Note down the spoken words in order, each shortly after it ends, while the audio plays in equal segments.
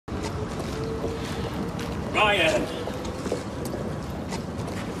Ryan!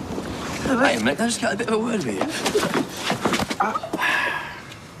 Hey, mate, can I just get a bit of a word with you?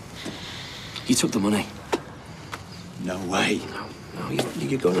 You took the money. No way. No,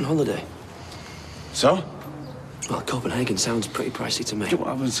 you're going on holiday. So? Well, Copenhagen sounds pretty pricey to me. What,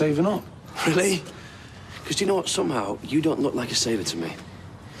 I've been saving up. Really? Because you know what? Somehow, you don't look like a saver to me.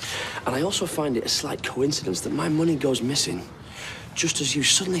 And I also find it a slight coincidence that my money goes missing just as you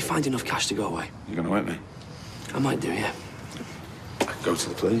suddenly find enough cash to go away. You're gonna hit me? I might do, yeah. I could go to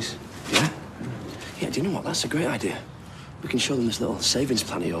the police. Yeah? Yeah, do you know what? That's a great idea. We can show them this little savings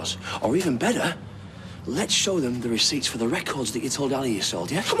plan of yours. Or even better, let's show them the receipts for the records that you told Ali you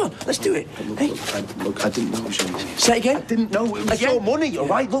sold, yeah? Come on, let's do it. Look, I didn't know it was your money. Say it again? I didn't know it was your money, all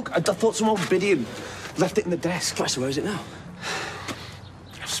right? Look, I thought someone was bidding. Left it in the desk. Right, so where is it now?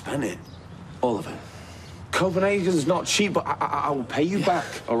 I've spent it. All of it? Copenhagen's not cheap, but I will pay you back,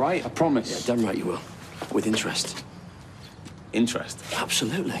 all right? I promise. Yeah, damn right you will. With interest. Interest?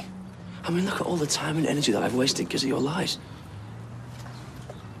 Absolutely. I mean, look at all the time and energy that I've wasted because of your lies.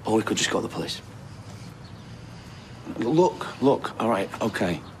 Or we could just go to the police. Look, all right,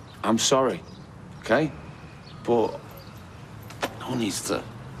 okay. I'm sorry, okay? But no one needs to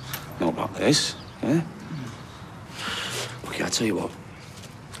know about this, yeah? Okay, I'll tell you what.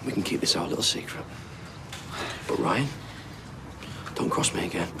 We can keep this our little secret. But Ryan, don't cross me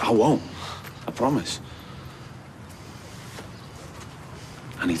again. I won't. I promise.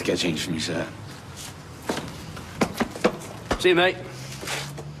 I need to get changed from your set. See you, mate.